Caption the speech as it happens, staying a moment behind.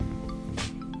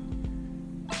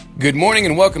Good morning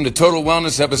and welcome to Total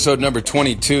Wellness episode number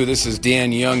 22. This is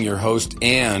Dan Young, your host,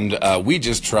 and we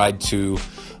just tried to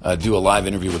do a live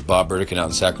interview with Bob Burdick out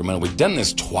in Sacramento. We've done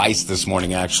this twice this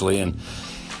morning, actually, and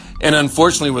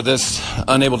unfortunately we're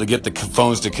unable to get the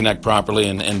phones to connect properly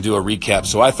and do a recap.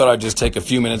 So I thought I'd just take a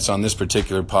few minutes on this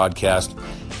particular podcast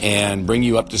and bring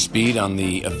you up to speed on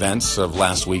the events of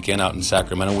last weekend out in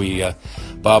Sacramento.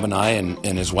 Bob and I and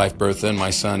his wife Bertha and my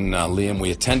son Liam,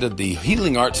 we attended the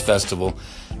Healing Arts Festival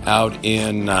out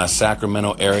in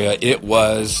Sacramento area. It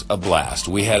was a blast.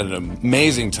 We had an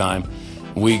amazing time.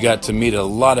 We got to meet a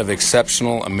lot of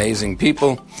exceptional, amazing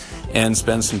people and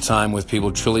spend some time with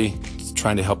people truly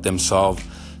trying to help them solve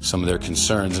some of their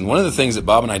concerns. And one of the things that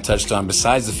Bob and I touched on,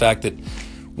 besides the fact that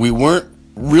we weren't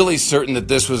really certain that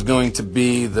this was going to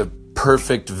be the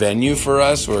perfect venue for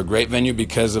us or a great venue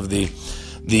because of the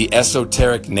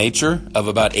esoteric nature of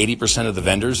about 80% of the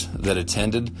vendors that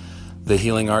attended the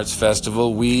Healing Arts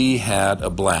Festival, we had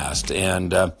a blast.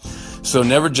 And so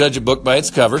never judge a book by its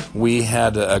cover. We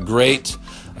had a great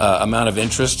amount of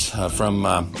interest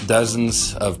from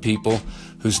dozens of people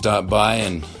who stopped by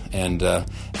and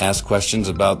asked questions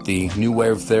about the new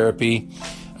wave therapy,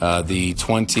 the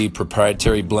 20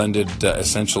 proprietary blended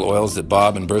essential oils that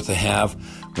Bob and Bertha have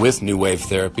with new wave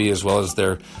therapy, as well as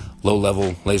their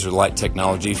low-level laser light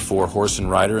technology for Horse and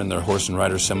Rider and their Horse and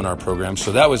Rider seminar program.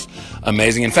 So that was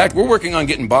amazing. In fact, we're working on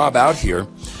getting Bob out here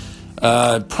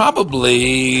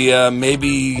probably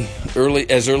maybe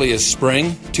as early as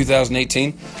spring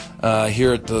 2018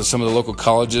 here at some of the local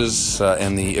colleges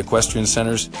and the equestrian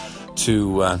centers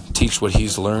to teach what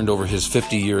he's learned over his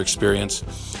 50-year experience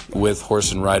with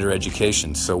Horse and Rider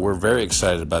education. So we're very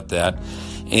excited about that.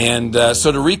 And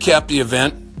so to recap the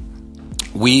event,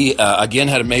 we, again,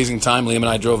 had an amazing time. Liam and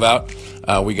I drove out.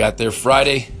 We got there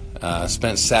Friday,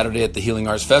 spent Saturday at the Healing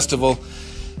Arts Festival,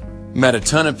 met a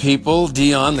ton of people.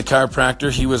 Dion, the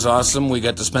chiropractor, he was awesome. We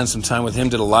got to spend some time with him,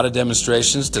 did a lot of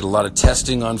demonstrations, did a lot of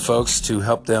testing on folks to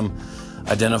help them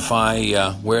identify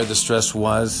where the stress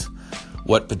was,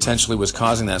 what potentially was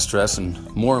causing that stress,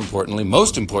 and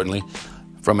most importantly,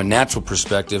 from a natural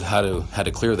perspective, how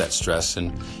to clear that stress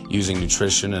and using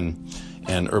nutrition and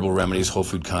herbal remedies, whole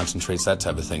food concentrates, that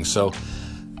type of thing. So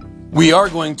we are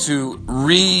going to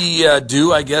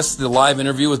redo, I guess, the live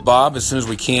interview with Bob as soon as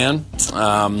we can.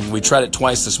 We tried it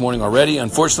twice this morning already.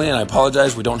 Unfortunately, and I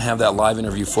apologize, we don't have that live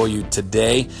interview for you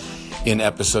today in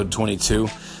episode 22.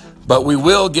 But we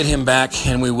will get him back,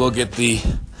 and we will get the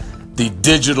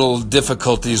digital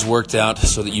difficulties worked out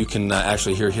so that you can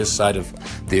actually hear his side of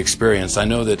the experience. I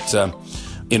know that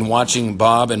in watching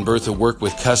Bob and Bertha work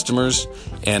with customers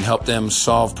and help them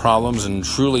solve problems and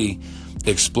truly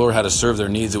explore how to serve their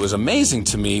needs, it was amazing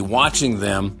to me watching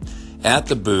them at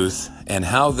the booth and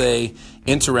how they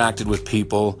interacted with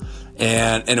people.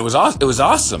 And it was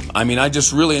awesome. I mean, I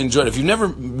just really enjoyed it. If you've never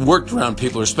worked around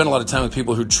people or spent a lot of time with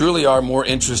people who truly are more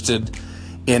interested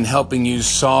in helping you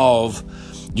solve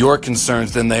your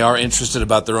concerns than they are interested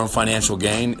about their own financial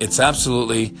gain, it's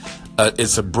absolutely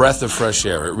it's a breath of fresh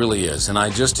air. It really is. And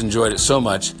I just enjoyed it so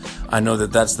much. I know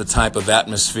that that's the type of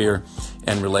atmosphere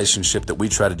and relationship that we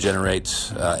try to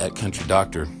generate at Country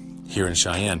Doctor here in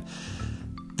Cheyenne.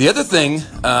 The other thing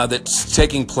that's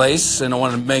taking place, and I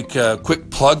want to make a quick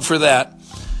plug for that,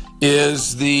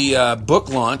 is the book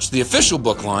launch, the official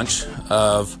book launch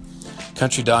of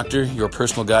Country Doctor, Your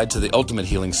Personal Guide to the Ultimate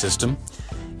Healing System.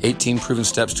 18 Proven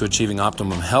Steps to Achieving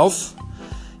Optimum Health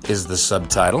is the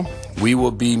subtitle. We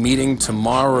will be meeting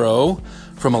tomorrow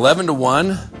from 11 to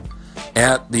 1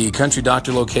 at the Country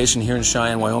Doctor location here in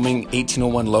Cheyenne, Wyoming,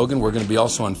 1801 Logan. We're going to be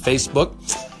also on Facebook.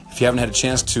 If you haven't had a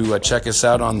chance to check us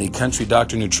out on the Country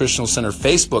Doctor Nutritional Center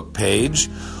Facebook page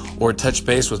or touch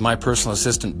base with my personal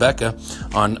assistant, Becca,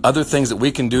 on other things that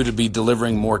we can do to be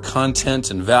delivering more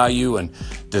content and value and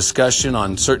discussion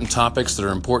on certain topics that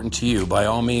are important to you, by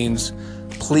all means,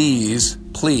 please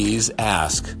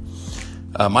ask.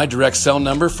 My direct cell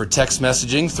number for text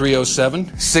messaging,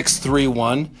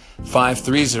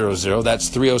 307-631-5300. That's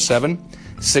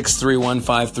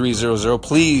 307-631-5300.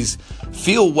 Please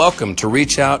feel welcome to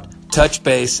reach out, touch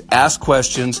base, ask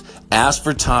questions, ask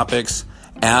for topics,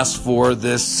 ask for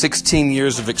this 16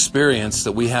 years of experience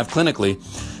that we have clinically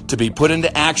to be put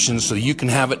into action so you can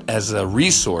have it as a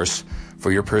resource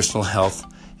for your personal health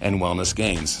and wellness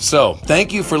gains. So,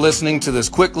 thank you for listening to this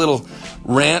quick little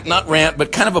rant, not rant,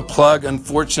 but kind of a plug,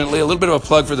 unfortunately, a little bit of a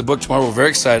plug for the book tomorrow. We're very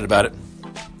excited about it.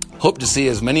 Hope to see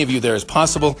as many of you there as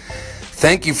possible.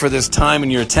 Thank you for this time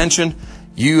and your attention.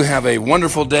 You have a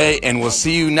wonderful day, and we'll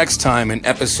see you next time in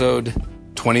episode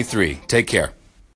 23. Take care.